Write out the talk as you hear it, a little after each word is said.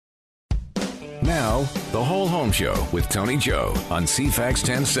Now, The Whole Home Show with Tony Joe on CFAX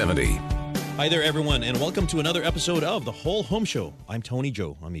 1070. Hi there, everyone, and welcome to another episode of The Whole Home Show. I'm Tony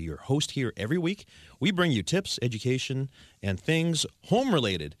Joe. I'm your host here every week. We bring you tips, education, and things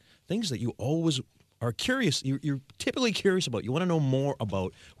home-related, things that you always are curious, you're typically curious about. You want to know more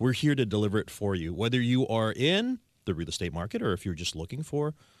about. We're here to deliver it for you, whether you are in the real estate market or if you're just looking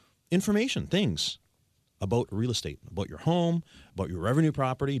for information, things about real estate, about your home, about your revenue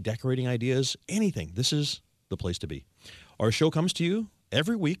property, decorating ideas, anything. This is the place to be. Our show comes to you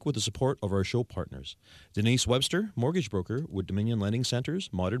every week with the support of our show partners. Denise Webster, mortgage broker with Dominion Lending Centers,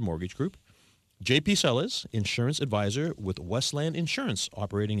 Modern Mortgage Group. JP Sellers, insurance advisor with Westland Insurance,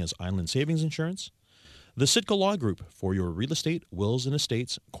 operating as Island Savings Insurance. The Sitka Law Group for your real estate, wills and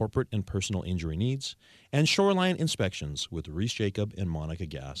estates, corporate and personal injury needs, and Shoreline Inspections with Reese Jacob and Monica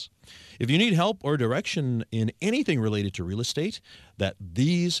Gass. If you need help or direction in anything related to real estate that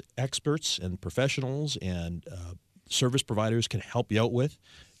these experts and professionals and service providers can help you out with,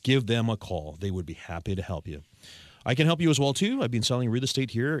 give them a call. They would be happy to help you. I can help you as well, too. I've been selling real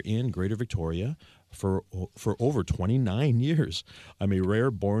estate here in Greater Victoria for over 29 years. I'm a rare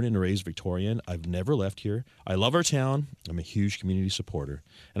born and raised Victorian. I've never left here. I love our town. I'm a huge community supporter.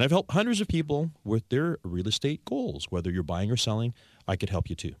 And I've helped hundreds of people with their real estate goals. Whether you're buying or selling, I could help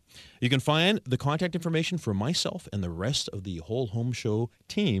you too. You can find the contact information for myself and the rest of the Whole Home Show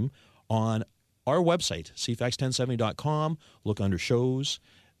team on our website, cfax1070.com. Look under shows.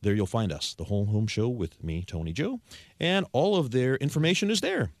 There you'll find us, The Whole Home Show with me, Tony Joe, and all of their information is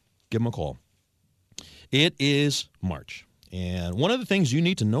there. Give them a call. It is March, and one of the things you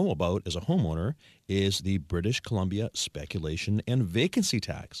need to know about as a homeowner is the British Columbia Speculation and Vacancy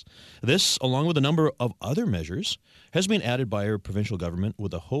Tax. This, along with a number of other measures, has been added by our provincial government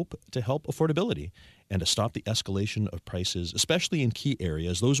with a hope to help affordability and to stop the escalation of prices, especially in key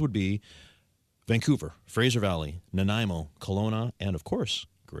areas. Those would be Vancouver, Fraser Valley, Nanaimo, Kelowna, and, of course,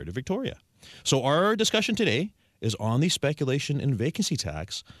 Greater Victoria. So our discussion today is on the speculation and vacancy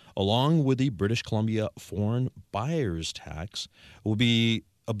tax, along with the British Columbia foreign buyers tax. We'll be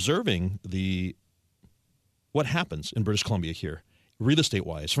observing what happens in British Columbia here, real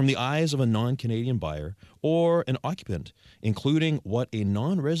estate-wise, from the eyes of a non-Canadian buyer or an occupant, including what a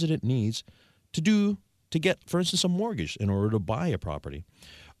non-resident needs to do to get, for instance, a mortgage in order to buy a property.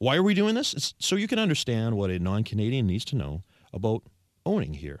 Why are we doing this? It's so you can understand what a non-Canadian needs to know about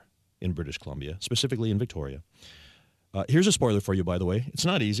owning here in British Columbia, specifically in Victoria. Here's a spoiler for you, by the way. It's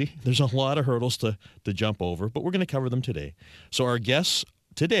not easy. There's a lot of hurdles to jump over, but we're going to cover them today. So our guests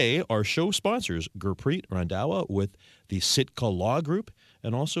today are show sponsors, Gurpreet Randhawa with the Sitka Law Group,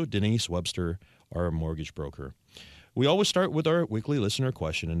 and also Denise Webster, our mortgage broker. We always start with our weekly listener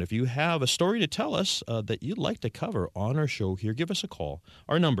question, and if you have a story to tell us that you'd like to cover on our show here, give us a call.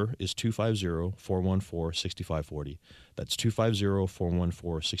 Our number is 250-414-6540. That's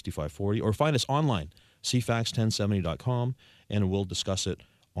 250-414-6540, or find us online, cfax1070.com, and we'll discuss it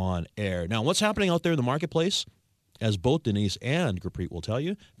on air. Now, what's happening out there in the marketplace? As both Denise and Gurpreet will tell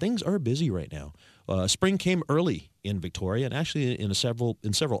you, things are busy right now. Spring came early in Victoria, and actually in several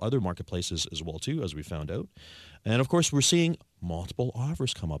other marketplaces as well too, as we found out. And of course, we're seeing multiple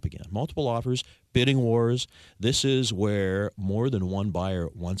offers come up again. Multiple offers, bidding wars. This is where more than one buyer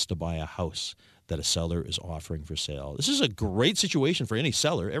wants to buy a house that a seller is offering for sale. This is a great situation for any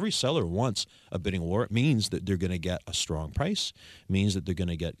seller. Every seller wants a bidding war. It means that they're going to get a strong price. It means that they're going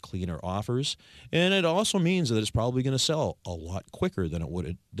to get cleaner offers. And it also means that it's probably going to sell a lot quicker than it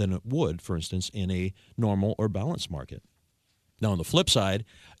would, for instance, in a normal or balanced market. Now, on the flip side,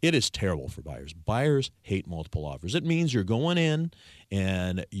 it is terrible for buyers. Buyers hate multiple offers. It means you're going in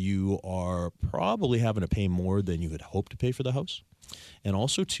and you are probably having to pay more than you had hoped to pay for the house. And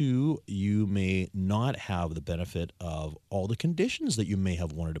also, too, you may not have the benefit of all the conditions that you may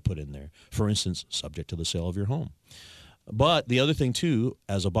have wanted to put in there. For instance, subject to the sale of your home. But the other thing, too,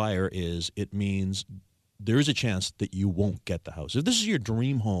 as a buyer is it means there is a chance that you won't get the house. If this is your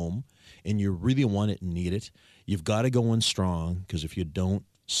dream home and you really want it and need it, you've got to go in strong, because if you don't,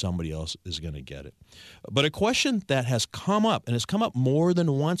 somebody else is going to get it. But a question that has come up, and has come up more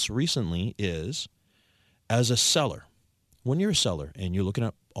than once recently, is as a seller, when you're a seller and you're looking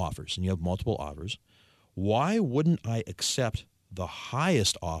at offers and you have multiple offers, why wouldn't I accept the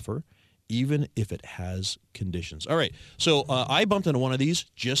highest offer even if it has conditions? All right, so I bumped into one of these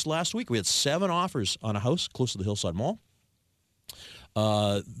just last week. We had 7 offers on a house close to the Hillside Mall.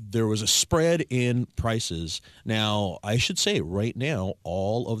 There was a spread in prices. Now, I should say right now,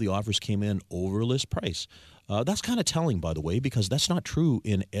 all of the offers came in over list price. That's kind of telling, by the way, because that's not true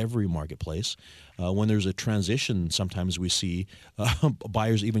in every marketplace. When there's a transition, sometimes we see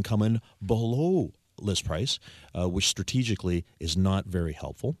buyers even come in below list price, which strategically is not very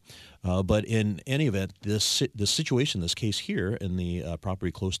helpful. But in any event, this situation, this case here in the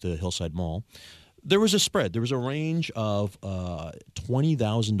property close to Hillside Mall, there was a spread. There was a range of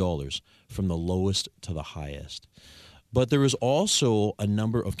 $20,000 from the lowest to the highest. But there was also a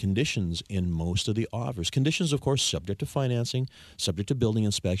number of conditions in most of the offers. Conditions, of course, subject to financing, subject to building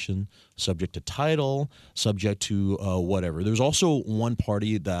inspection, subject to title, subject to whatever. There's also one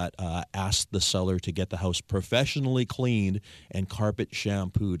party that asked the seller to get the house professionally cleaned and carpet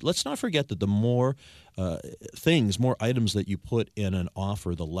shampooed. Let's not forget that the more more items that you put in an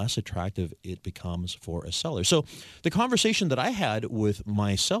offer, the less attractive it becomes for a seller. So the conversation that I had with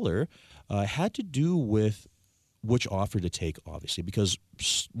my seller had to do with which offer to take, obviously, because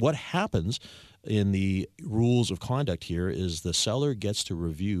what happens in the rules of conduct here is the seller gets to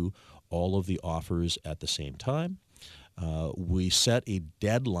review all of the offers at the same time. We set a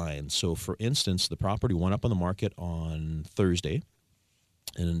deadline. So, for instance, the property went up on the market on Thursday,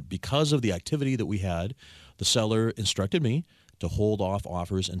 and because of the activity that we had, the seller instructed me to hold off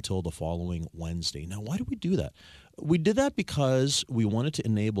offers until the following Wednesday. Now, why did we do that? We did that because we wanted to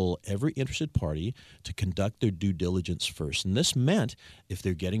enable every interested party to conduct their due diligence first. And this meant if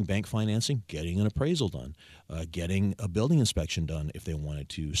they're getting bank financing, getting an appraisal done, getting a building inspection done if they wanted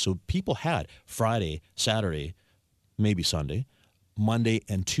to. So people had Friday, Saturday, maybe Sunday, Monday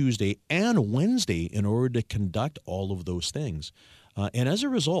and Tuesday and Wednesday in order to conduct all of those things. And as a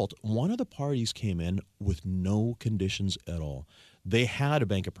result, one of the parties came in with no conditions at all. They had a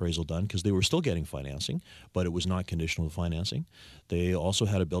bank appraisal done because they were still getting financing, but it was not conditional financing. They also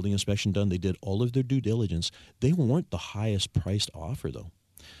had a building inspection done. They did all of their due diligence. They weren't the highest priced offer, though.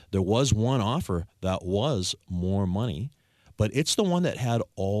 There was one offer that was more money, but it's the one that had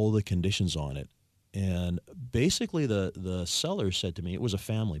all the conditions on it. And basically the seller said to me, it was a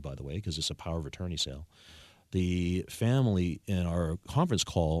family, by the way, because it's a power of attorney sale. The family in our conference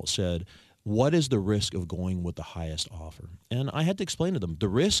call said, what is the risk of going with the highest offer? And I had to explain to them, the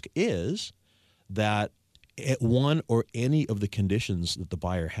risk is that one or any of the conditions that the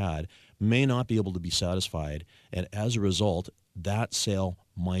buyer had may not be able to be satisfied, and as a result, that sale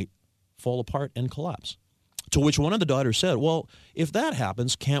might fall apart and collapse. To which one of the daughters said, well, if that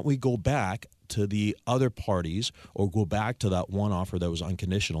happens, can't we go back to the other parties or go back to that one offer that was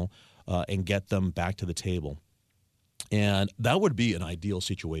unconditional and get them back to the table? And that would be an ideal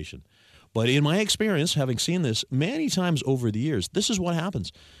situation. But in my experience, having seen this many times over the years, this is what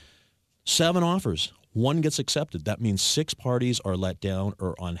happens. 7 offers, 1 gets accepted. That means 6 parties are let down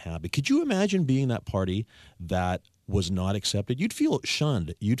or unhappy. Could you imagine being that party that was not accepted? You'd feel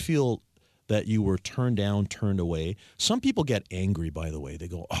shunned. You'd feel that you were turned down, turned away. Some people get angry, by the way. They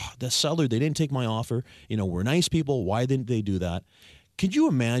go, oh, the seller, they didn't take my offer. You know, we're nice people. Why didn't they do that? Could you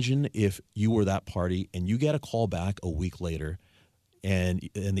imagine if you were that party and you get a call back a week later and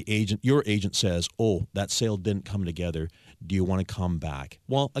your agent says, oh, that sale didn't come together. Do you want to come back?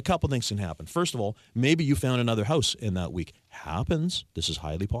 Well, a couple things can happen. First of all, maybe you found another house in that week. Happens. This is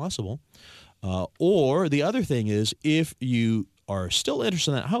highly possible. Or the other thing is, if you are still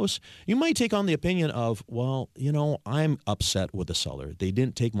interested in that house, you might take on the opinion of, well, you know, I'm upset with the seller. They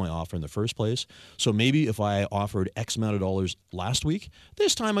didn't take my offer in the first place. So maybe if I offered X amount of dollars last week,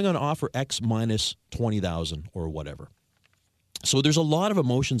 this time I'm going to offer X minus 20,000 or whatever. So there's a lot of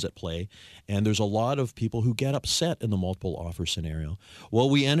emotions at play, and there's a lot of people who get upset in the multiple offer scenario.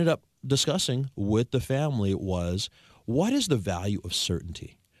 What we ended up discussing with the family was, what is the value of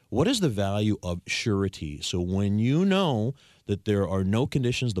certainty? What is the value of surety? So when you know that there are no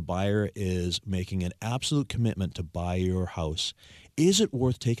conditions, the buyer is making an absolute commitment to buy your house, is it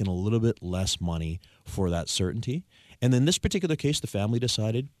worth taking a little bit less money for that certainty? And in this particular case, the family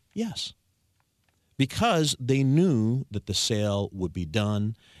decided yes, because they knew that the sale would be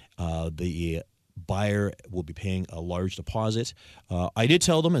done. The buyer will be paying a large deposit. I did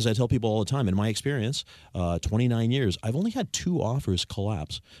tell them, as I tell people all the time, in my experience, 29 years, I've only had 2 offers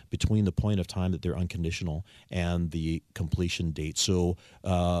collapse between the point of time that they're unconditional and the completion date. So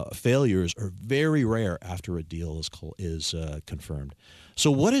failures are very rare after a deal is confirmed.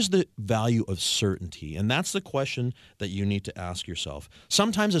 So what is the value of certainty? And that's the question that you need to ask yourself.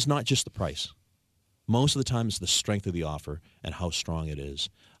 Sometimes it's not just the price. Most of the time it's the strength of the offer and how strong it is.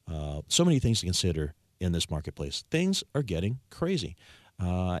 So many things to consider in this marketplace. Things are getting crazy.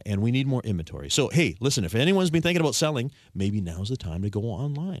 and we need more inventory. So, hey, listen, if anyone's been thinking about selling, maybe now's the time to go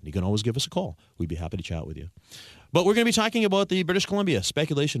online. You can always give us a call. We'd be happy to chat with you. But we're going to be talking about the British Columbia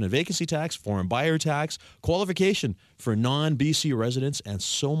speculation and vacancy tax, foreign buyer tax, qualification for non-BC residents, and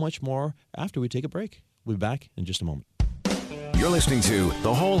so much more after we take a break. We'll be back in just a moment. You're listening to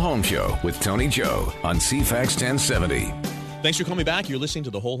The Whole Home Show with Tony Joe on CFAX 1070. Thanks for coming back. You're listening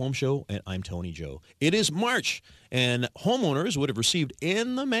to The Whole Home Show, and I'm Tony Joe. It is March, and homeowners would have received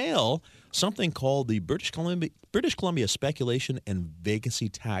in the mail something called the British Columbia Speculation and Vacancy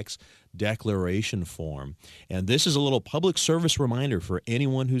Tax Declaration Form. And this is a little public service reminder for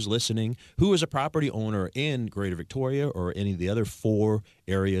anyone who's listening who is a property owner in Greater Victoria or any of the other 4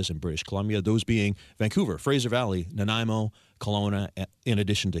 areas in British Columbia, those being Vancouver, Fraser Valley, Nanaimo, Kelowna, in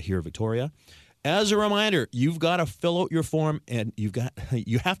addition to here, Victoria. As a reminder, you've got to fill out your form, and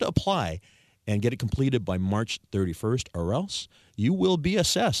you have to apply and get it completed by March 31st, or else you will be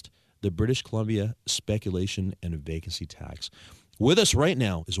assessed the British Columbia Speculation and Vacancy Tax. With us right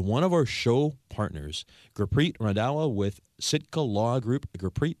now is one of our show partners, Gurpreet Randhawa with Sitka Law Group.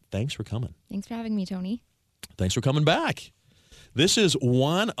 Gurpreet, thanks for coming. Thanks for having me, Tony. Thanks for coming back. This is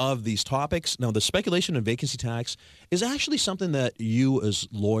one of these topics. Now, the speculation and vacancy tax is actually something that you as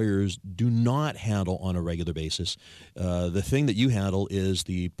lawyers do not handle on a regular basis. The thing that you handle is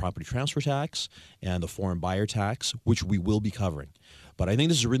the property transfer tax and the foreign buyer tax, which we will be covering. But I think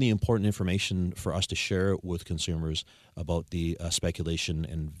this is really important information for us to share with consumers about the speculation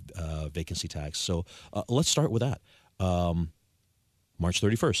and vacancy tax. So let's start with that. March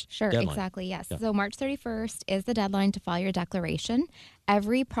 31st. Sure, deadline. Exactly, yes. Yeah. So March 31st is the deadline to file your declaration.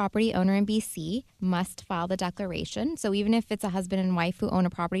 Every property owner in BC must file the declaration. So even if it's a husband and wife who own a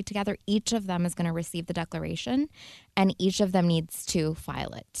property together, each of them is going to receive the declaration, and each of them needs to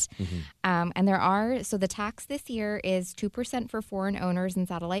file it. Mm-hmm. So the tax this year is 2% for foreign owners and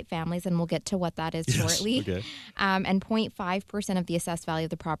satellite families, and we'll get to what that is shortly. Okay. And 0.5% of the assessed value of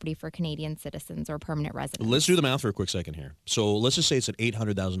the property for Canadian citizens or permanent residents. Let's do the math for a quick second here. So let's just say it's an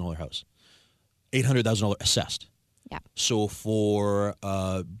 $800,000 house, $800,000 assessed. Yeah. So for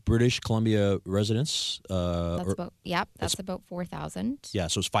British Columbia residents, that's about 4,000. Yeah,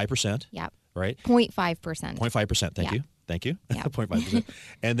 so it's 5%. Yep. Right. 0.5%. 0.5%. Thank you. Yeah. 0.5%.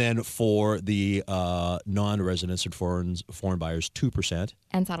 And then for the non-residents and foreign buyers, 2%.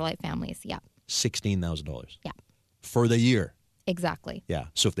 And satellite families. Yeah. $16,000. Yeah. For the year. Exactly. Yeah.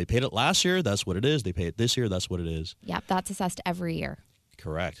 So if they paid it last year, that's what it is. They pay it this year, that's what it is. Yeah. That's assessed every year.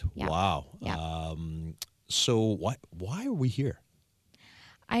 Correct. Yeah. Wow. Yeah. So why are we here?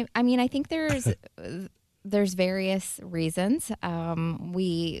 I mean, I think there's various reasons.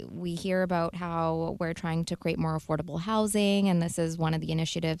 We hear about how we're trying to create more affordable housing, and this is one of the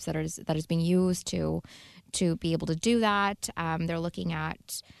initiatives that is being used to be able to do that. They're looking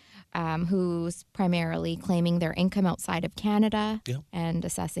at who's primarily claiming their income outside of Canada and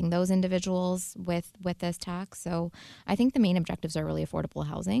assessing those individuals with this tax. So I think the main objectives are really affordable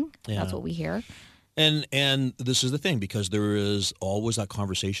housing. Yeah. That's what we hear. And this is the thing, because there is always that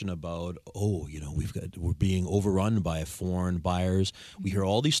conversation about, we're being overrun by foreign buyers. We hear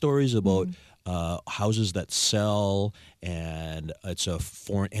all these stories about houses that sell, and it's a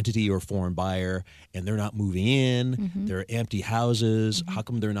foreign entity or foreign buyer, and they're not moving in. Mm-hmm. They're empty houses. Mm-hmm. How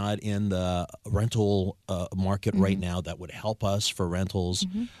come they're not in the rental market right now that would help us for rentals?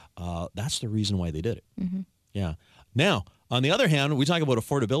 Mm-hmm. That's the reason why they did it. Mm-hmm. Yeah. Now, on the other hand, we talk about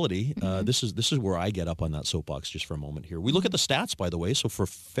affordability. This is where I get up on that soapbox just for a moment here. We look at the stats, by the way. So for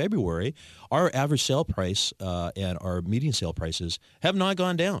February, our average sale price and our median sale prices have not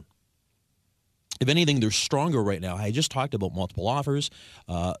gone down. If anything, they're stronger right now. I just talked about multiple offers.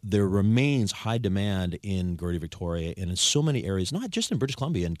 There remains high demand in Greater Victoria and in so many areas, not just in British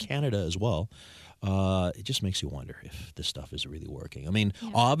Columbia, in Canada as well. It just makes you wonder if this stuff is really working. I mean,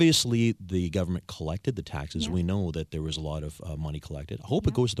 obviously, the government collected the taxes. We know that there was a lot of money collected. I hope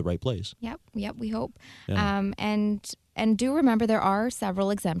it goes to the right place. Yep, we hope. Yeah. And do remember there are several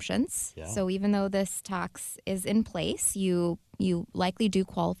exemptions. Yeah. So even though this tax is in place, you likely do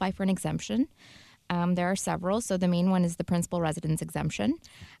qualify for an exemption. There are several. So the main one is the principal residence exemption.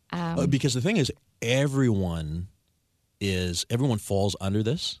 Because the thing is, everyone falls under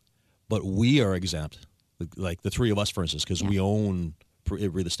this. But we are exempt, like the three of us, for instance, because we own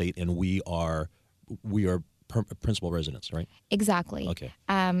real estate and we are principal residents, right? Exactly. Okay.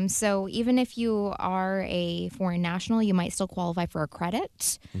 So even if you are a foreign national, you might still qualify for a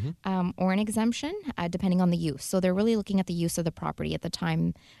credit or an exemption, depending on the use. So they're really looking at the use of the property at the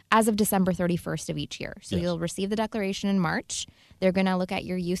time, as of December 31st of each year. So you'll receive the declaration in March. They're going to look at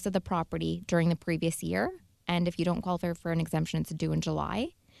your use of the property during the previous year. And if you don't qualify for an exemption, it's due in July.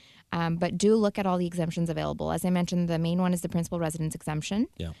 But do look at all the exemptions available. As I mentioned, the main one is the principal residence exemption.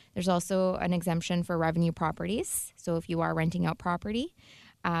 Yeah. There's also an exemption for revenue properties. So if you are renting out property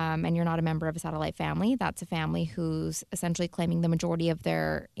and you're not a member of a satellite family, that's a family who's essentially claiming the majority of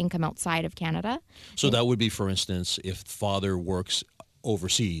their income outside of Canada. So that would be, for instance, if father works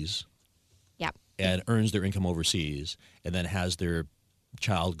overseas Yep. and earns their income overseas and then has their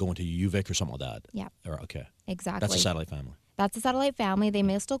child go into UVic or something like that. Yep. Or, okay. Exactly. That's a satellite family. That's a satellite family. They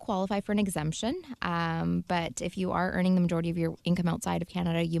may still qualify for an exemption, but if you are earning the majority of your income outside of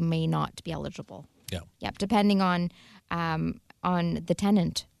Canada, you may not be eligible. Yeah. Yep, depending on the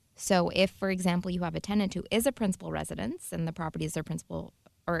tenant. So if, for example, you have a tenant who is a principal residence and the property is their principal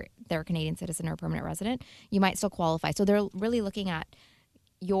or they're a Canadian citizen or permanent resident, you might still qualify. So they're really looking at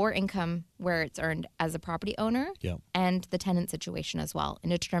your income where it's earned as a property owner Yeah. and the tenant situation as well in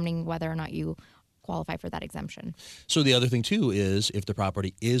determining whether or not you qualify for that exemption. So the other thing, too, is if the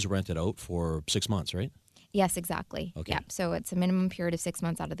property is rented out for 6 months, right? Yes, exactly. Okay. Yeah. So it's a minimum period of 6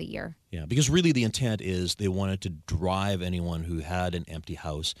 months out of the year. Yeah, because really the intent is they wanted to drive anyone who had an empty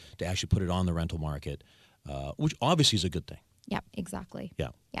house to actually put it on the rental market, which obviously is a good thing. Yep, exactly. Yeah.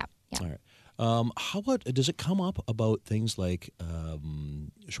 Yeah. Yeah. All right. How about, does it come up about things like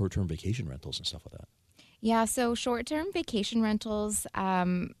short-term vacation rentals and stuff like that? Yeah. So short-term vacation rentals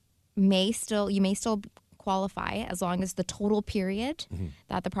you may still qualify as long as the total period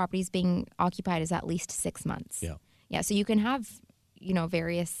that the property is being occupied is at least 6 months. Yeah. Yeah. So you can have,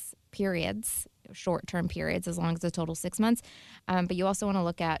 various periods, short-term periods, as long as the total 6 months. But you also want to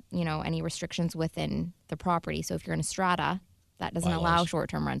look at, any restrictions within the property. So if you're in a strata, that doesn't allow Bylaws.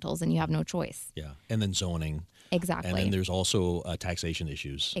 short-term rentals, and you have no choice. Yeah, and then zoning. Exactly. And then there's also taxation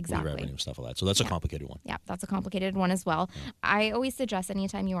issues. Exactly. With revenue and stuff like that. So that's a complicated one. Yeah, that's a complicated one as well. I always suggest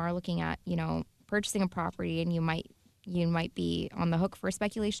anytime you are looking at, purchasing a property and you might be on the hook for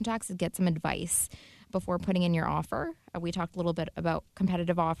speculation tax, is get some advice before putting in your offer. We talked a little bit about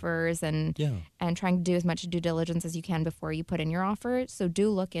competitive offers and trying to do as much due diligence as you can before you put in your offer. So do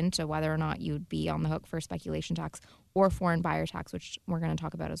look into whether or not you'd be on the hook for speculation tax or foreign buyer tax, which we're going to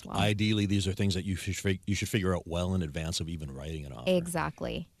talk about as well. Ideally, these are things that you should figure out well in advance of even writing an offer.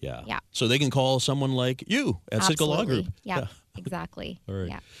 Exactly. Yeah. Yeah. So they can call someone like you at Sitka Law Absolutely. Group. Yeah. Exactly. All right.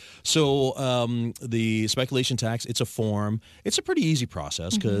 Yeah. So the speculation tax, it's a form. It's a pretty easy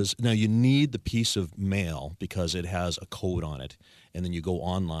process because now you need the piece of mail because it has a code on it. And then you go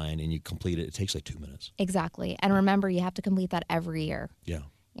online and you complete it. It takes like 2 minutes. Exactly. And remember, you have to complete that every year. Yeah.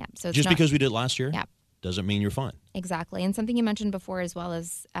 Yeah. So it's Just not, because we did it last year Yeah. doesn't mean you're fine. Exactly. And something you mentioned before as well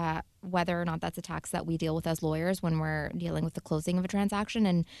is whether or not that's a tax that we deal with as lawyers when we're dealing with the closing of a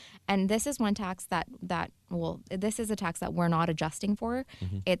transaction. And this is one tax this is a tax that we're not adjusting for.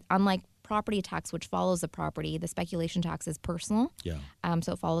 It, unlike property tax, which follows the property, the speculation tax is personal. Yeah.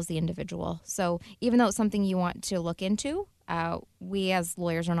 So it follows the individual. So even though it's something you want to look into, we as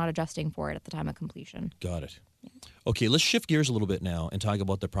lawyers are not adjusting for it at the time of completion. Got it. Okay, let's shift gears a little bit now and talk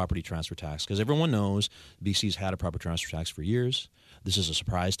about the property transfer tax because everyone knows BC's had a property transfer tax for years. This is a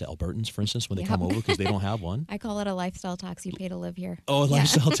surprise to Albertans, for instance, when they come over because they don't have one. I call it a lifestyle tax you pay to live here. Oh,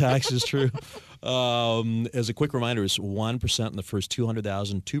 lifestyle tax is true. As a quick reminder, it's 1% in the first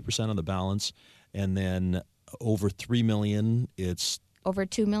 200,000, 2% on the balance, and then over 3 million, it's Over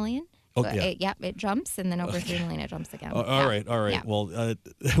 2 million? Oh, yeah. It jumps, and then over 3 million, it jumps again. all right. Yeah. Well,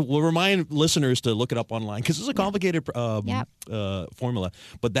 we'll remind listeners to look it up online because it's a complicated formula.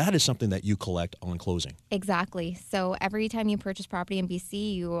 But that is something that you collect on closing. Exactly. So every time you purchase property in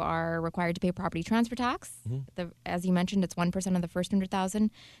BC, you are required to pay property transfer tax. As you mentioned, it's 1% of the first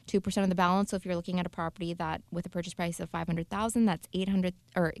 100,000, 2% of the balance. So if you're looking at a property that with a purchase price of 500,000, that's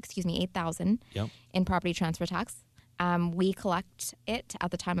 8,000 Yep. in property transfer tax. We collect it at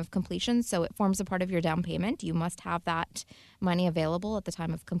the time of completion, so it forms a part of your down payment. You must have that money available at the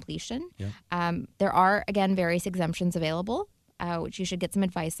time of completion. Yeah. There are, again, various exemptions available, which you should get some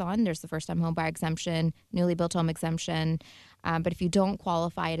advice on. There's the first-time home buyer exemption, newly built home exemption. But if you don't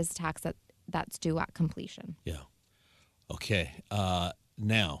qualify, it is a tax that's due at completion. Yeah. Okay.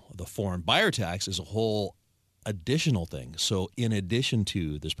 Now, the foreign buyer tax is a whole additional thing. So in addition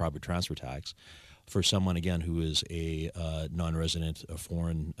to this property transfer tax, for someone, again, who is a non-resident, a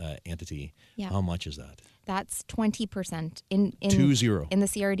foreign entity, how much is that? That's 20%. In 20. In the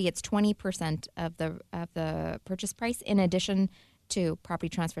CRD, it's 20% of the purchase price in addition to property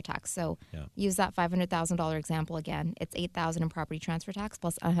transfer tax. So use that $500,000 example again. It's $8,000 in property transfer tax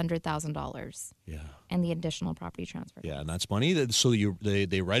plus $100,000. Yeah. And the additional property transfer tax. Yeah, and that's money. So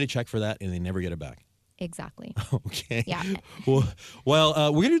they write a check for that and they never get it back. Exactly. Okay. Yeah. Well,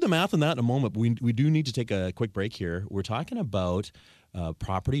 we're going to do the math on that in a moment. But we do need to take a quick break here. We're talking about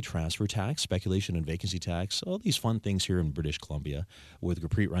property transfer tax, speculation and vacancy tax, all these fun things here in British Columbia with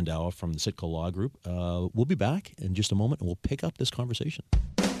Gurpreet Randhawa from the Sitka Law Group. We'll be back in just a moment and we'll pick up this conversation.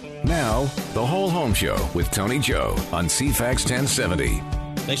 Now, The Whole Home Show with Tony Joe on CFAX 1070.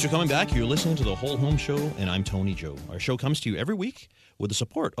 Thanks for coming back. You're listening to The Whole Home Show, and I'm Tony Joe. Our show comes to you every week with the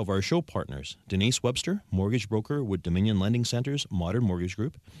support of our show partners, Denise Webster, mortgage broker with Dominion Lending Center's Modern Mortgage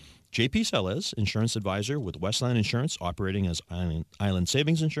Group, JP Selez, insurance advisor with Westland Insurance, operating as Island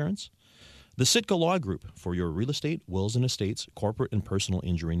Savings Insurance, the Sitka Law Group for your real estate, wills and estates, corporate and personal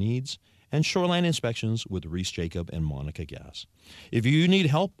injury needs, and Shoreline Inspections with Reese Jacob and Monica Gass. If you need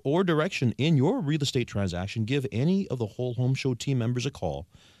help or direction in your real estate transaction, give any of the Whole Home Show team members a call.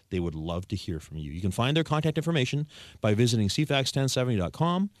 They would love to hear from you. You can find their contact information by visiting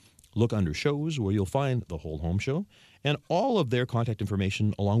cfax1070.com. Look under shows where you'll find the Whole Home Show, and all of their contact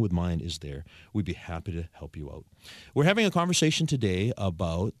information along with mine is there. We'd be happy to help you out. We're having a conversation today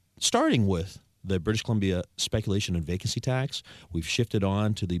about starting with the British Columbia speculation and vacancy tax. We've shifted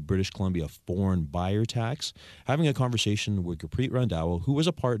on to the British Columbia foreign buyer tax. Having a conversation with Gurpreet Randhawa, who is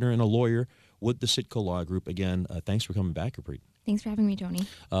a partner and a lawyer with the Sitka Law Group. Again, thanks for coming back, Gurpreet. Thanks for having me, Tony.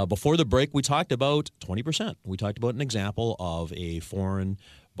 Before the break, we talked about 20%. We talked about an example of a foreign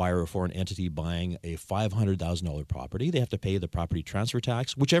buyer or foreign entity buying a $500,000 property. They have to pay the property transfer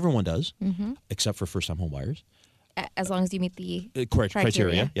tax, which everyone does, except for first-time home buyers. As long as you meet the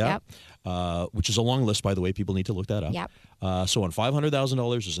criteria. Yeah. Yep. Which is a long list, by the way. People need to look that up. Yep. So on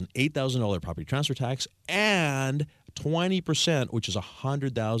 $500,000, there's an $8,000 property transfer tax and 20%, which is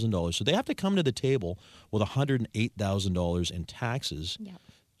 $100,000. So they have to come to the table with $108,000 in taxes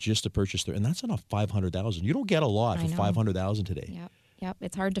just to purchase their, and that's not $500,000. You don't get a lot for $500,000 today. Yep.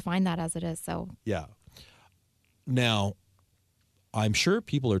 It's hard to find that as it is. So yeah. Now, I'm sure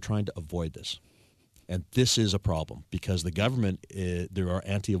people are trying to avoid this. And this is a problem because the government, there are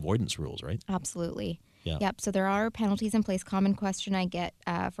anti-avoidance rules, right? Absolutely. Yeah. Yep. So there are penalties in place. Common question I get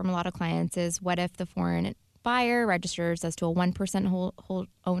from a lot of clients is, what if the foreign buyer registers as to a 1% whole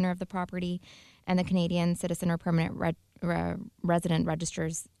owner of the property and the Canadian citizen or permanent resident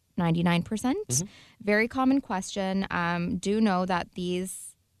registers 99%? Very common question. Do know that these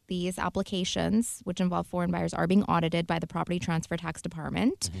applications, which involve foreign buyers, are being audited by the Property Transfer Tax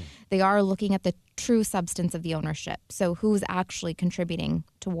Department. They are looking at the true substance of the ownership. So who's actually contributing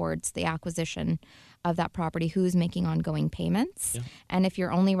towards the acquisition of that property, who's making ongoing payments. And if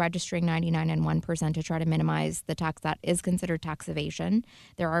you're only registering 99 and 1% to try to minimize the tax, that is considered tax evasion.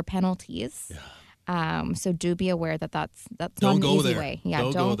 There are penalties. So do be aware that that's not an easy way.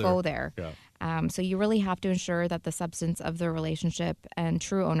 Yeah, don't go there. So you really have to ensure that the substance of the relationship and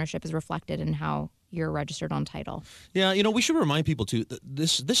true ownership is reflected in how you're registered on title. Yeah, we should remind people too,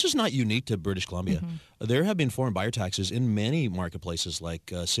 this is not unique to British Columbia. There have been foreign buyer taxes in many marketplaces like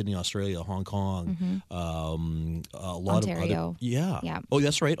Sydney, Australia, Hong Kong, a lot Ontario. of other. Yeah. Oh,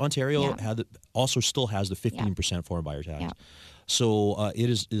 that's right. Ontario also still has the 15% foreign buyer tax. So it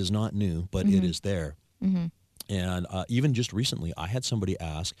is not new, but it is there. And even just recently, I had somebody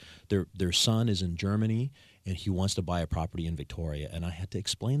ask, their son is in Germany and he wants to buy a property in Victoria. And I had to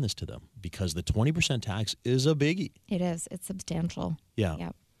explain this to them because the 20% tax is a biggie. It is. It's substantial. Yeah.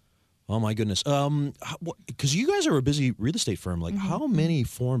 Yep. Oh, my goodness. Because you guys are a busy real estate firm. Like, how many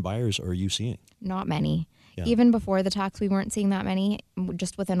foreign buyers are you seeing? Not many. Even before the tax, we weren't seeing that many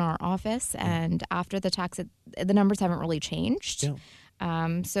just within our office. And after the tax, the numbers haven't really changed.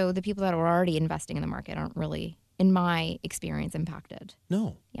 So the people that are already investing in the market aren't really, in my experience, impacted.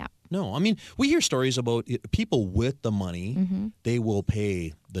 No. Yeah. No. I mean, we hear stories about people with the money, they will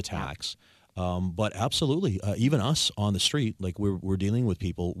pay the tax. But absolutely, even us on the street, like we're dealing with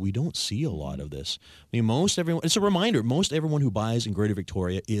people, we don't see a lot of this. I mean, it's a reminder, most everyone who buys in Greater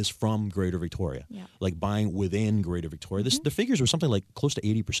Victoria is from Greater Victoria, like buying within Greater Victoria. The figures were something like close to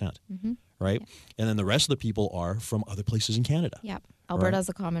 80%, right? And then the rest of the people are from other places in Canada. Yep. Alberta's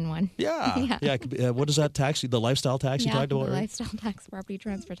a common one. What is that tax? The lifestyle tax you talked about? The lifestyle tax, property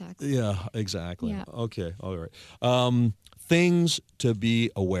transfer tax. Yeah, exactly. Yeah. Okay, all right. Things to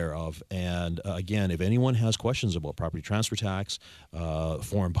be aware of. And again, if anyone has questions about property transfer tax,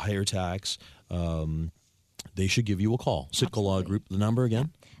 foreign buyer tax, they should give you a call. Sitka Law Group, the number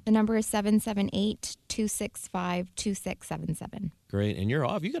again? The number is 778-265-2677. Great. And you're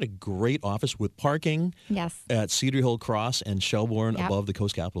off. You got a great office with parking at Cedar Hill Cross and Shelbourne above the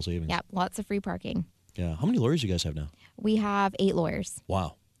Coast Capital Savings. Yep, lots of free parking. Yeah. How many lawyers do you guys have now? We have 8 lawyers.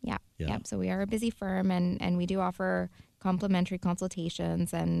 Wow. Yeah. So we are a busy firm, and we do offer complimentary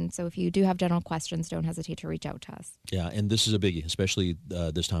consultations. And so if you do have general questions, don't hesitate to reach out to us. Yeah, and this is a biggie, especially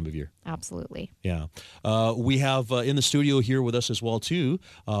this time of year. Absolutely. Yeah. We have in the studio here with us as well, too,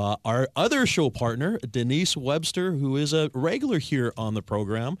 our other show partner, Denise Webster, who is a regular here on the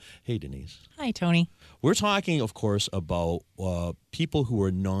program. Hey, Denise. Hi, Tony. We're talking, of course, about people who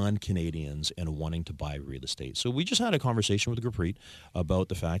are non-Canadians and wanting to buy real estate. So we just had a conversation with Gurpreet about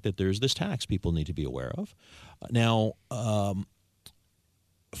the fact that there's this tax people need to be aware of. Now,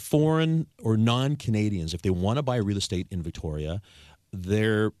 foreign or non-Canadians, if they want to buy real estate in Victoria,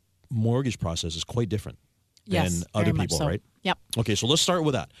 their mortgage process is quite different than other people, so. right? Yep. Okay, so let's start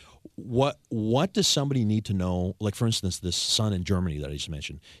with that. What does somebody need to know? Like, for instance, this son in Germany that I just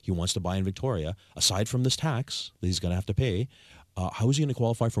mentioned, he wants to buy in Victoria. Aside from this tax that he's going to have to pay, how is he going to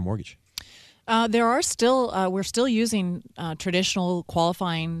qualify for a mortgage? There are still, we're still using traditional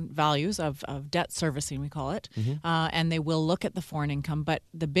qualifying values of debt servicing, we call it, and they will look at the foreign income. But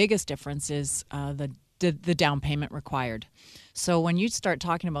the biggest difference is the down payment required. So when you start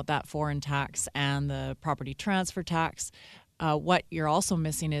talking about that foreign tax and the property transfer tax, what you're also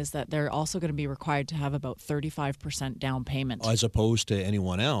missing is that they're also going to be required to have about 35% down payment. As opposed to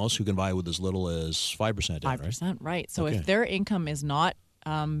anyone else who can buy with as little as 5% down, 5%, right? So Okay. if their income is not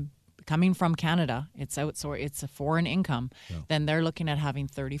coming from Canada, it's a foreign income, then they're looking at having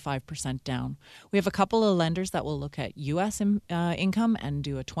 35% down. We have a couple of lenders that will look at U.S. income and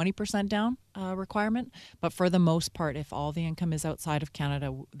do a 20% down requirement. But for the most part, if all the income is outside of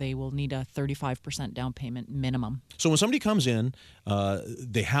Canada, they will need a 35% down payment minimum. So when somebody comes in,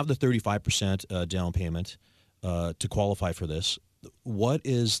 they have the 35% down payment to qualify for this.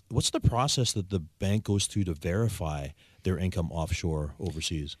 What's the process that the bank goes through to verify their income offshore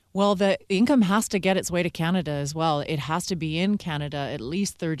overseas? Well, the income has to get its way to Canada as well. It has to be in Canada at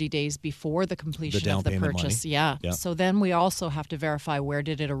least 30 days before the completion down of the payment purchase. money. Yeah. Yeah. So then we also have to verify where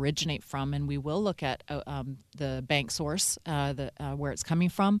did it originate from, and we will look at the bank source, where it's coming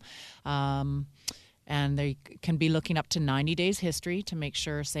from. And they can be looking up to 90 days history to make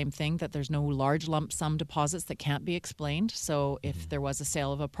sure, same thing, that there's no large lump sum deposits that can't be explained. So if there was a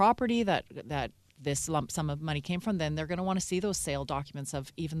sale of a property that this lump sum of money came from, then they're going to want to see those sale documents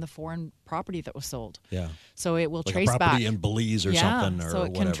of even the foreign property that was sold. Yeah. So it will Like trace a property back. in Belize or something or so it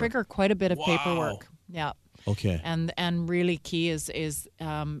can whatever. trigger quite a bit of Wow. paperwork. Yeah. Okay. And really key is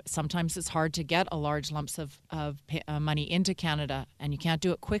sometimes it's hard to get a large lumps of money into Canada, and you can't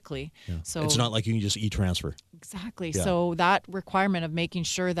do it quickly. Yeah. So It's not like you can just e-transfer. exactly. Yeah. So that requirement of making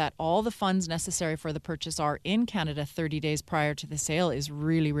sure that all the funds necessary for the purchase are in Canada 30 days prior to the sale is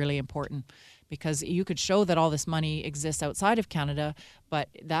really, really important. Because you could show that all this money exists outside of Canada, but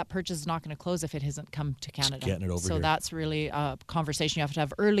that purchase is not going to close if it hasn't come to Canada. getting it over so here. that's really a conversation you have to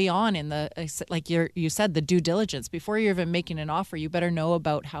have early on in the, like you said, the due diligence. Before you're even making an offer, you better know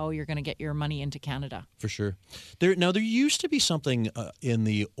about how you're going to get your money into Canada. For sure. There used to be something in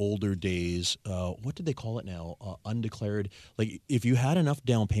the older days. What did they call it now? Undeclared. Like if you had enough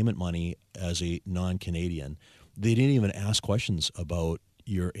down payment money as a non-Canadian, they didn't even ask questions about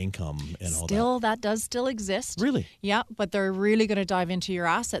your income and all That does still exist. Really? Yeah, but they're really going to dive into your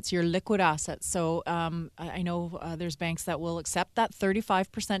assets, your liquid assets. So I know there's banks that will accept that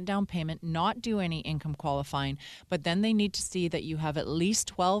 35% down payment, not do any income qualifying, but then they need to see that you have at least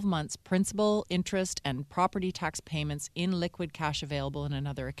 12 months principal, interest, and property tax payments in liquid cash available in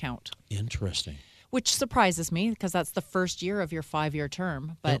another account. Interesting. Which surprises me because that's the first year of your 5-year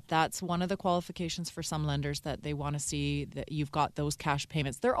term. But Yep. that's one of the qualifications for some lenders, that they want to see that you've got those cash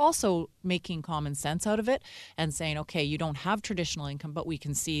payments. They're also making common sense out of it and saying, okay, you don't have traditional income, but we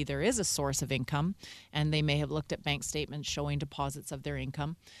can see there is a source of income. And they may have looked at bank statements showing deposits of their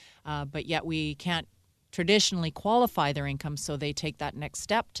income. But yet we can't traditionally qualify their income, so they take that next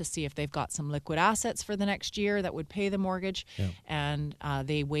step to see if they've got some liquid assets for the next year that would pay the mortgage, and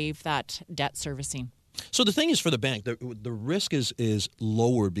they waive that debt servicing. So the thing is, for the bank, the risk is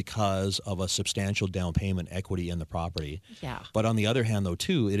lowered because of a substantial down payment equity in the property. Yeah. But on the other hand, though,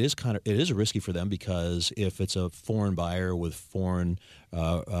 too, it is risky for them because if it's a foreign buyer with foreign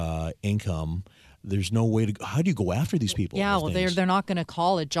income, there's no way to. How do you go after these people? Yeah, these well, days? they're not going to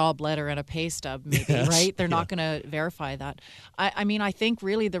call a job letter and a pay stub, maybe, Yes, right? They're yeah. not going to verify that. I mean, I think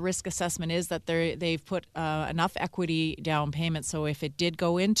really the risk assessment is that they've put enough equity down payment, so if it did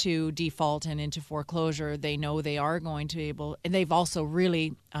go into default and into foreclosure, they know they are going to be able, and they've also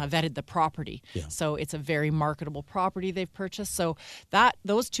really vetted the property. Yeah. So it's a very marketable property they've purchased. So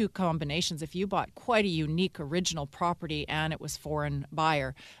those two combinations, if you bought quite a unique original property and it was foreign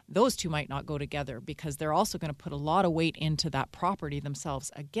buyer, those two might not go together further because they're also going to put a lot of weight into that property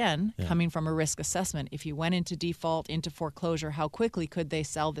themselves. Again, coming from a risk assessment, if you went into default, into foreclosure, how quickly could they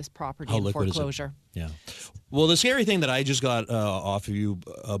sell this property in foreclosure? Yeah. Well, the scary thing that I just got off of you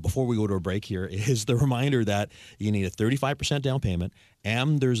before we go to a break here is the reminder that you need a 35% down payment,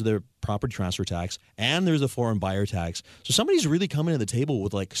 and there's the property transfer tax, and there's the foreign buyer tax. So somebody's really coming to the table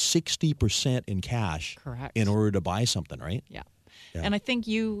with like 60% in cash. Correct. In order to buy something, right? Yeah. And I think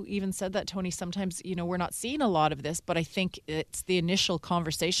you even said that, Tony, sometimes, we're not seeing a lot of this, but I think it's the initial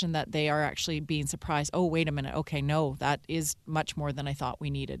conversation that they are actually being surprised. Oh, wait a minute. Okay, no, that is much more than I thought we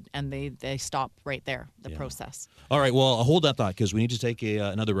needed. And they stop right there, the process. All right, well, I'll hold that thought because we need to take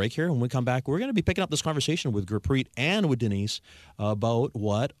another break here. When we come back, we're going to be picking up this conversation with Gurpreet and with Denise about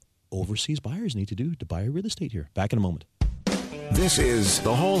what overseas buyers need to do to buy real estate here. Back in a moment. This is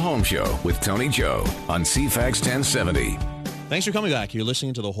The Whole Home Show with Tony Joe on CFAX 1070. Thanks for coming back. You're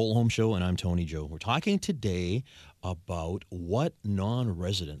listening to The Whole Home Show, and I'm Tony Joe. We're talking today about what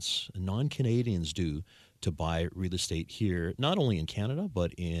non-residents, non-Canadians do to buy real estate here, not only in Canada,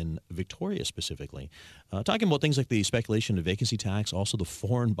 but in Victoria specifically. Talking about things like the speculation and vacancy tax, also the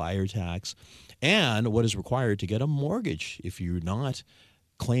foreign buyer tax, and what is required to get a mortgage if you're not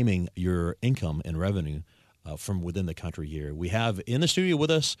claiming your income and revenue from within the country here. We have in the studio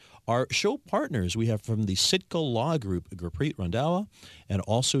with us our show partners. We have from the Sitka Law Group, Gurpreet Randhawa, and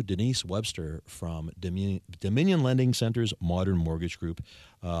also Denise Webster from Dominion Lending Center's Modern Mortgage Group.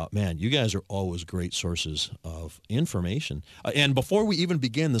 Man, you guys are always great sources of information. And before we even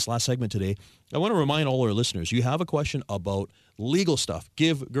begin this last segment today, I want to remind all our listeners, you have a question about legal stuff,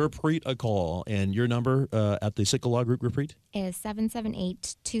 give Gurpreet a call. And your number at the Sitka Law Group, Gurpreet? Is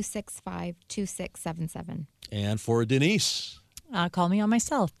 778-265-2677. And for Denise? Call me on my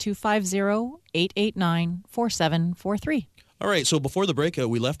cell, 250-889-4743. All right, so before the break,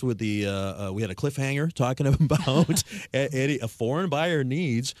 we left with we had a cliffhanger talking about a foreign buyer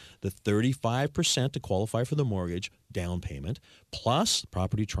needs the 35% to qualify for the mortgage down payment, plus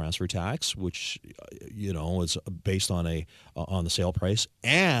property transfer tax, which is based on the sale price,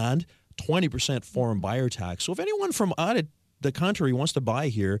 and 20% foreign buyer tax. So if anyone from out of the country wants to buy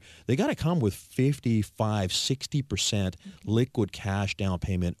here, they got to come with 55-60% liquid cash down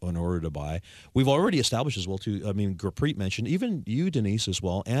payment in order to buy. We've already established as well, too, Gurpreet mentioned, even you, Denise, as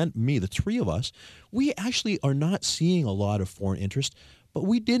well, and me, the three of us, we actually are not seeing a lot of foreign interest, but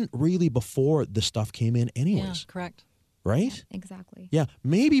we didn't really before the stuff came in anyways. Yeah, correct. Right? Exactly. Yeah,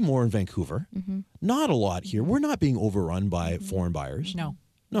 maybe more in Vancouver. Mm-hmm. Not a lot here. We're not being overrun by foreign buyers. No.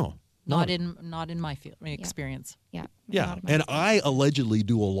 Not in my experience. Yeah. Yeah, and I allegedly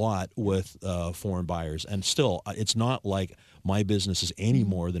do a lot with foreign buyers, and still, it's not like my business is any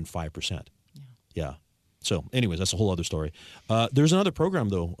more than 5%. Yeah. So, anyways, that's a whole other story. There's another program,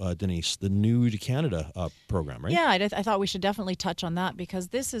 though, Denise, the New to Canada program, right? Yeah, I thought we should definitely touch on that because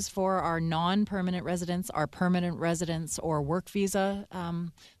this is for our non-permanent residents, our permanent residents, or work visa.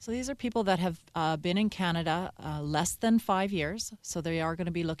 So these are people that have been in Canada less than 5 years. So they are going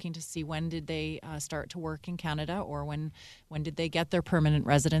to be looking to see when did they start to work in Canada or when did they get their permanent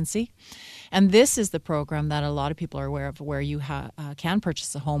residency. And this is the program that a lot of people are aware of where you can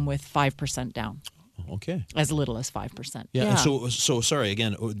purchase a home with 5% down. Okay. As little as 5%. Yeah. And so sorry,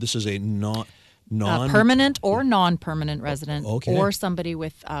 again, this is a permanent or non-permanent resident okay. or somebody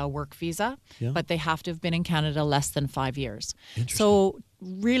with a work visa, but they have to have been in Canada less than 5 years. So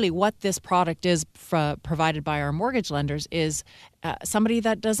really what this product is provided by our mortgage lenders is somebody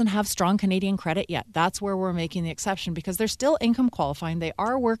that doesn't have strong Canadian credit yet. That's where we're making the exception because they're still income qualifying. They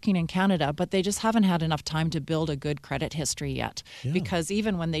are working in Canada, but they just haven't had enough time to build a good credit history yet. Yeah. Because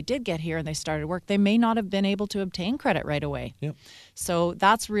even when they did get here and they started work, they may not have been able to obtain credit right away. Yep. So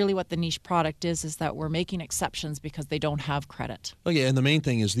that's really what the niche product is that we're making exceptions because they don't have credit. Okay, and the main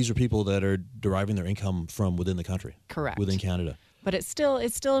thing is these are people that are deriving their income from within the country. Correct. Within Canada. But it's still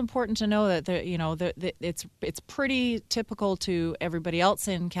important to know that it's pretty typical to everybody else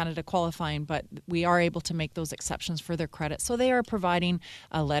in Canada qualifying, but we are able to make those exceptions for their credit. So they are providing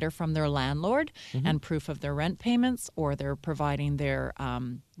a letter from their landlord and proof of their rent payments, or they're providing their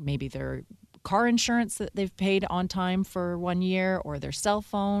maybe their car insurance that they've paid on time for 1 year, or their cell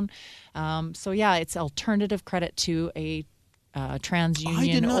phone. It's alternative credit to a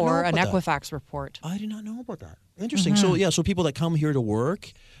TransUnion or an Equifax report. I did not know about that. Interesting. So people that come here to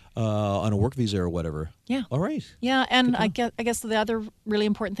work on a work visa or whatever. Yeah. All right. Yeah, and I guess the other really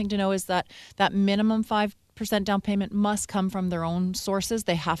important thing to know is that minimum 5% down payment must come from their own sources.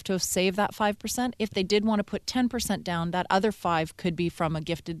 They have to have saved that 5%. If they did want to put 10% down, that other 5 could be from a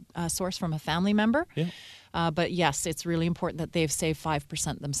gifted source from a family member. Yeah. But yes, it's really important that they've saved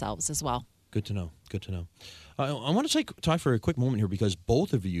 5% themselves as well. Good to know. Good to know. I want to talk for a quick moment here because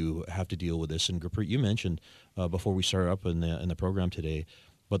both of you have to deal with this. And Gurpreet, you mentioned before we started up in the program today,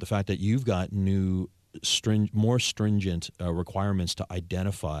 but the fact that you've got new, more stringent requirements to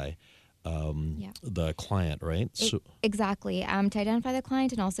identify the client, right? Exactly. To identify the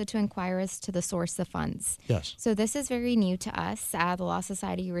client and also to inquire as to the source of funds. Yes. So this is very new to us. The Law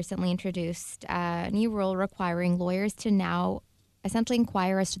Society recently introduced a new rule requiring lawyers to now essentially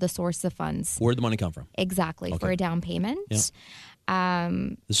inquire as to the source of funds. Where'd the money come from? Exactly, for a down payment. Yeah.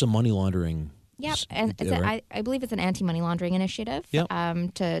 This is a money laundering. Yep, and I believe it's an anti-money laundering initiative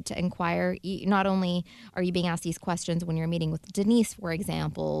to inquire. Not only are you being asked these questions when you're meeting with Denise, for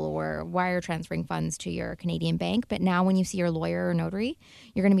example, or wire transferring funds to your Canadian bank, but now when you see your lawyer or notary,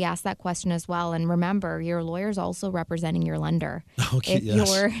 you're going to be asked that question as well. And remember, your lawyer is also representing your lender. Okay,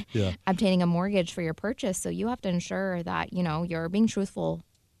 if you're obtaining a mortgage for your purchase, so you have to ensure that you're being truthful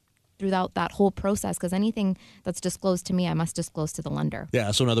throughout that whole process, because anything that's disclosed to me, I must disclose to the lender.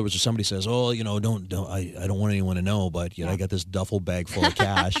 Yeah. So in other words, if somebody says, "Oh, I don't want anyone to know, but I got this duffel bag full of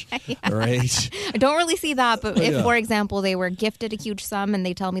cash," right? I don't really see that, but if, for example, they were gifted a huge sum and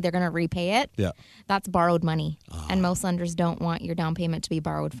they tell me they're going to repay it, that's borrowed money, and most lenders don't want your down payment to be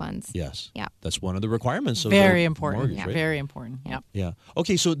borrowed funds. Yes. Yeah. That's one of the requirements. Of very important. Mortgage, right? Very important. Yeah. Yeah.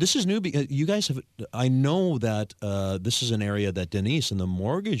 Okay. So this is new because you guys have. I know that this is an area that Denise in the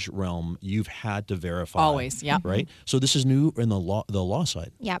mortgage realm you've had to verify. Always, yeah. Right? So this is new in the law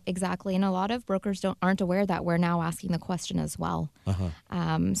side. Yeah, exactly. And a lot of brokers aren't aware that we're now asking the question as well.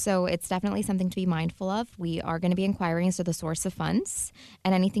 So it's definitely something to be mindful of. We are going to be inquiring as to the source of funds,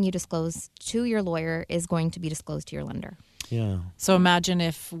 and anything you disclose to your lawyer is going to be disclosed to your lender. Yeah. So imagine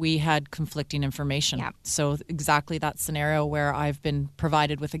if we had conflicting information. Yeah. So exactly that scenario where I've been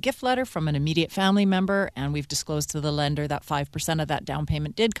provided with a gift letter from an immediate family member, and we've disclosed to the lender that 5% of that down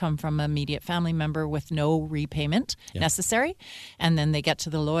payment did come from an immediate family member with no repayment necessary. And then they get to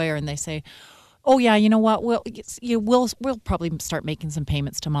the lawyer and they say, "Oh yeah, you know what? We'll probably start making some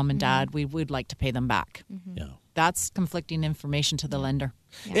payments to mom and dad. We would like to pay them back." Yeah. That's conflicting information to the lender.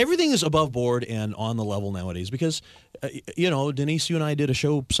 Yes. Everything is above board and on the level nowadays because, Denise, you and I did a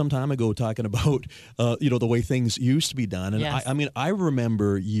show some time ago talking about, the way things used to be done. And Yes. I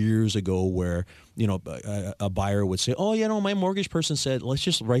remember years ago where, a buyer would say, "Oh, my mortgage person said, let's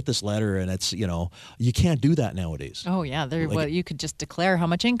just write this letter." And it's, you can't do that nowadays. Oh yeah, you could just declare how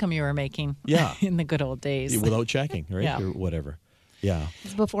much income you were making. Yeah. In the good old days. Without checking, right? Yeah. Or whatever. Yeah.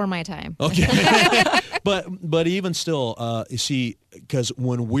 It's before my time. Okay. But even still, you see, because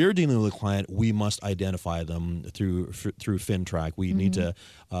when we're dealing with a client, we must identify them through FinTrack. We need to.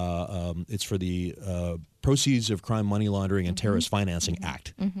 It's for the Proceeds of Crime, Money Laundering, and Terrorist Financing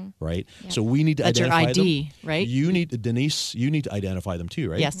Act, right? Yeah. So we need to That's identify your ID, them. right? Denise, you need to identify them too,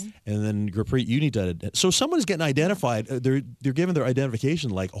 right? Yes. And then Gurpreet, you need to. So someone's getting identified. They're given their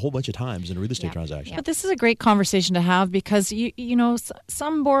identification like a whole bunch of times in a real estate transaction. But this is a great conversation to have because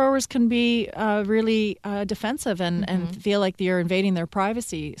some borrowers can be really defensive and feel like you're invading their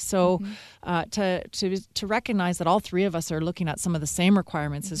privacy. So to recognize that all three of us are looking at some of the same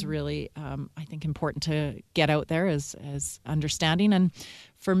requirements is really, I think, important to get out there as understanding. And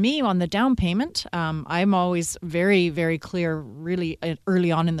for me, on the down payment, I'm always very, very clear really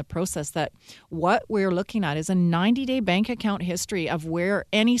early on in the process that what we're looking at is a 90-day bank account history of where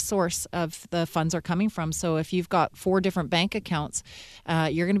any source of the funds are coming from. So if you've got 4 different bank accounts,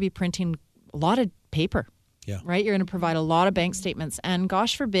 you're going to be printing a lot of paper. Yeah. Right? You're going to provide a lot of bank statements. And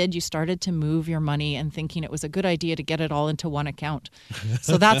gosh forbid you started to move your money and thinking it was a good idea to get it all into one account.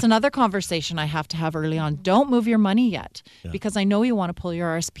 So that's another conversation I have to have early on. Don't move your money yet because I know you want to pull your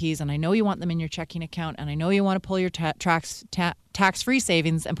RSPs and I know you want them in your checking account and I know you want to pull your tax-free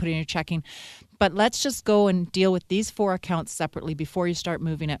savings and put it in your checking. But let's just go and deal with these 4 accounts separately before you start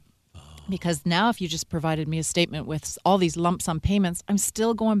moving it. Because now if you just provided me a statement with all these lump sum payments, I'm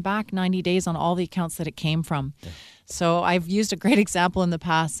still going back 90 days on all the accounts that it came from. Yeah. So I've used a great example in the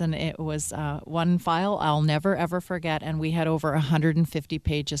past, and it was one file I'll never, ever forget. And we had over 150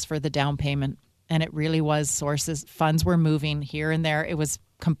 pages for the down payment. And it really was sources. Funds were moving here and there. It was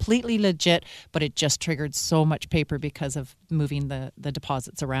completely legit, but it just triggered so much paper because of moving the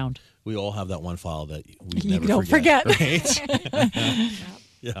deposits around. We all have that one file that we never don't forget. Right?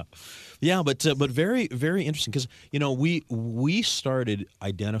 Yeah. Yeah, but very, very interesting because, we started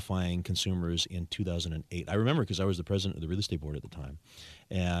identifying consumers in 2008. I remember because I was the president of the real estate board at the time.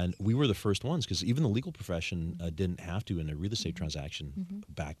 And we were the first ones because even the legal profession didn't have to in a real estate transaction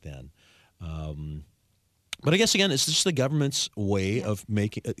back then. But I guess, again, it's just the government's way of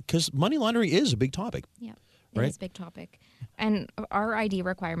making – because money laundering is a big topic. Yeah. right? It's a big topic. And our ID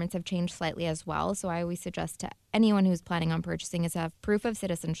requirements have changed slightly as well. So I always suggest to anyone who's planning on purchasing is to have proof of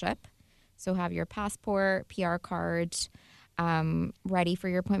citizenship. So have your passport, PR card, ready for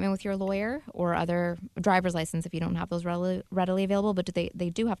your appointment with your lawyer, or other driver's license if you don't have those readily available. But they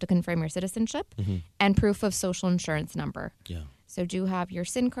do have to confirm your citizenship and proof of social insurance number. Yeah. So do have your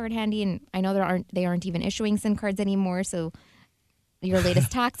SIN card handy. And I know they aren't even issuing SIN cards anymore. So your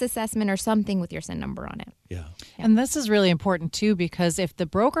latest tax assessment or something with your SIN number on it. Yeah. And this is really important too, because if the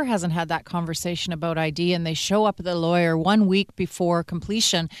broker hasn't had that conversation about ID and they show up at the lawyer 1 week before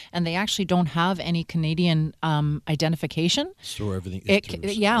completion and they actually don't have any Canadian identification, Store everything.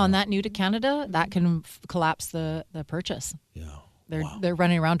 on that new to Canada, that can collapse the purchase. Yeah. They're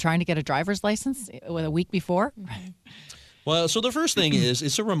running around trying to get a driver's license with a week before. Well, so the first thing is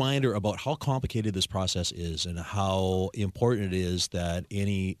it's a reminder about how complicated this process is and how important it is that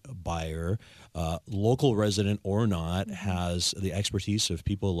any buyer, local resident or not, has the expertise of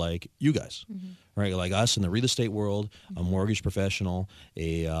people like you guys, right? Like us in the real estate world, a mortgage professional,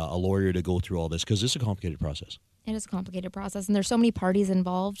 a lawyer to go through all this, because it's a complicated process. It is a complicated process, and there's so many parties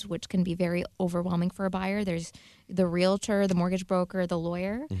involved, which can be very overwhelming for a buyer. There's the realtor, the mortgage broker, the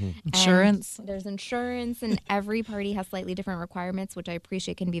lawyer. Insurance. And there's insurance, and every party has slightly different requirements, which I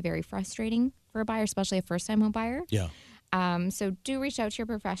appreciate can be very frustrating for a buyer, especially a first-time home buyer. Yeah. So do reach out to your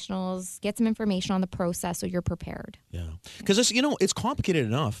professionals, get some information on the process so you're prepared. Yeah, because it's complicated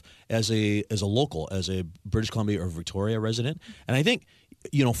enough as a local, as a British Columbia or Victoria resident, and I think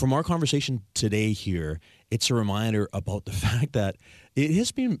from our conversation today here, it's a reminder about the fact that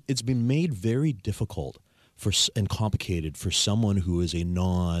it's been made very difficult and complicated for someone who is a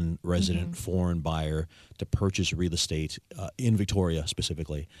non-resident foreign buyer to purchase real estate in Victoria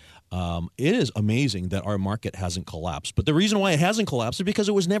specifically. It is amazing that our market hasn't collapsed, but the reason why it hasn't collapsed is because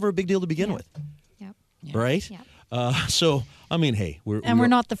it was never a big deal to begin with. Yep. Right? Yep. So, I mean, hey, we're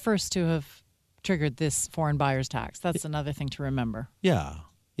not the first to have triggered this foreign buyer's tax. That's another thing to remember. Yeah.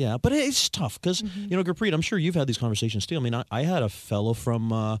 Yeah, but it's tough because, Gurpreet, I'm sure you've had these conversations too. I mean, I had a fellow from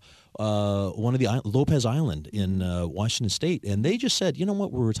one of the Lopez Island in Washington State, and they just said, you know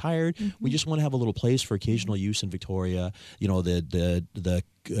what, we're retired. We just want to have a little place for occasional use in Victoria. The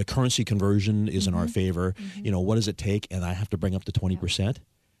currency conversion is in our favor. What does it take? And I have to bring up to 20%.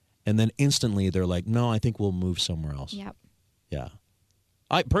 And then instantly they're like, no, I think we'll move somewhere else. Yep. Yeah.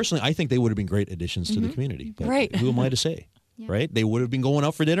 I think they would have been great additions to the community. But right. Who am I to say? Yeah. Right? They would have been going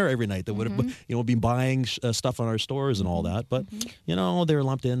out for dinner every night. They would have been buying stuff on our stores and all that. But, they're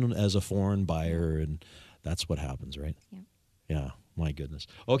lumped in as a foreign buyer, and that's what happens, right? Yep. Yeah. My goodness.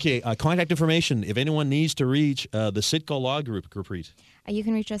 Okay. Contact information. If anyone needs to reach the Sitka Law Group, Gurpreet. You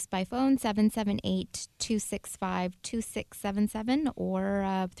can reach us by phone, 778-265-2677,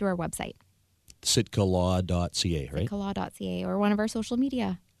 or through our website. sitkalaw.ca, right? sitkalaw.ca, or one of our social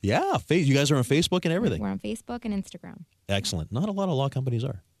media. Yeah. You guys are on Facebook and everything. We're on Facebook and Instagram. Excellent. Not a lot of law companies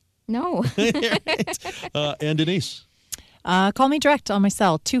are. No. And Denise? Call me direct on my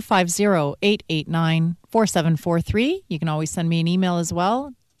cell, 250-889-4743. You can always send me an email as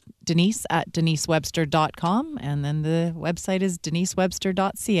well, denise@denisewebster.com, and then the website is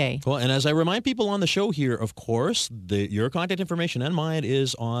denisewebster.ca. Well, and as I remind people on the show here, of course, your contact information and mine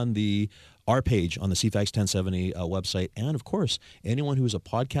is on our page on the CFAX 1070 website. And, of course, anyone who is a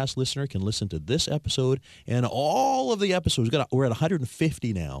podcast listener can listen to this episode and all of the episodes. We're at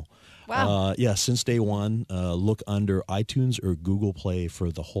 150 now. Wow. Since day one. Look under iTunes or Google Play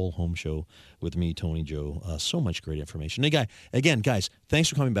for The Whole Home Show with me, Tony Joe. So much great information. Again, guys, thanks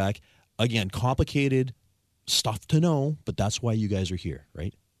for coming back. Again, complicated stuff to know, but that's why you guys are here,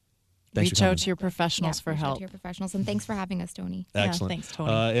 right? Reach out to your professionals for reach out help. to your professionals, and thanks for having us, Tony. Excellent. Yeah, thanks,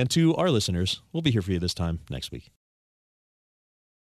 Tony. And to our listeners, we'll be here for you this time next week.